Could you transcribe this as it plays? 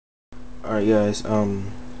Alright guys,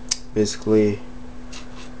 basically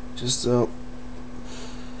just a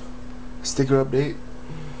sticker update.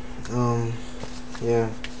 Yeah,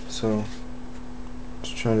 so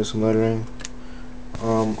just trying to do some lettering.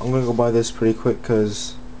 I'm gonna go buy this pretty quick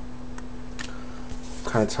because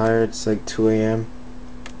I'm kinda tired. It's like 2 a.m.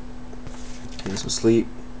 Getting some sleep.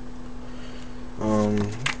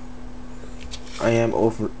 I am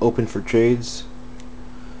open for trades,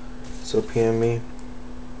 so PM me.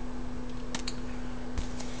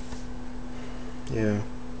 Yeah,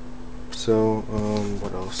 so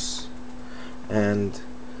what else? And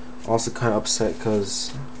also kinda upset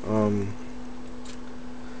because my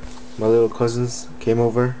little cousins came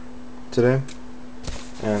over today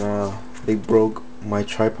and they broke my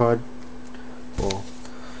tripod. Well,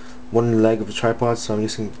 one leg of the tripod, so I'm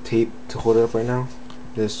using tape to hold it up right now.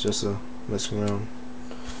 This just messing around.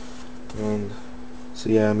 And so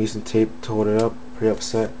yeah, I'm using tape to hold it up. Pretty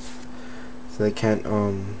upset. So they can't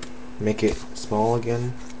make it small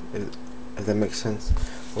again, if that makes sense.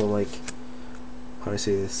 Or like, how do I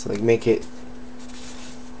say this? Like make it,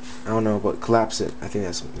 I don't know, but collapse it. I think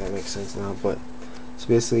that makes sense now. But so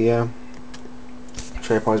basically, yeah,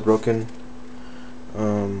 tripod's broken.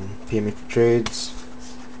 PM me for trades.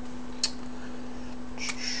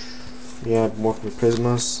 Yeah, more from the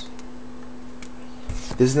Prismas.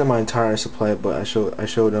 This isn't my entire supply, but I showed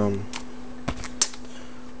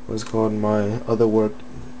what's called my other work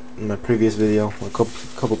in my previous video, a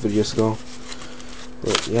couple videos ago.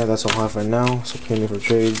 But yeah, that's all I have right now. So PM me for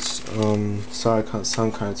trades. Sorry, I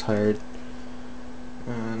sound kind of tired.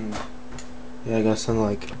 And yeah, I gotta send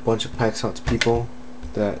like a bunch of packs out to people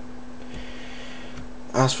that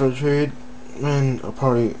ask for a trade, and I'll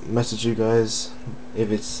probably message you guys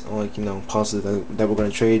if it's like, you know, positive that we're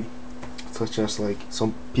gonna trade. Such as like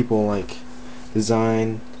some people like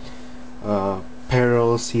design,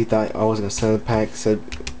 Perils. He thought I was gonna send a pack. Said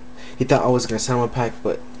he thought I was gonna send him a pack,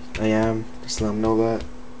 but I am. Just let him know that.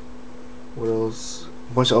 What else?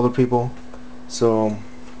 A bunch of other people. So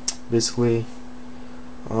basically,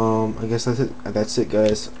 I guess that's it. That's it,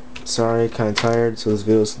 guys. Sorry, kind of tired. So this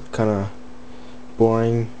video's kind of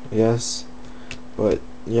boring, I guess. But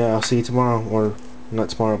yeah, I'll see you tomorrow, or not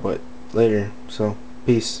tomorrow, but later. So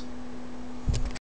peace.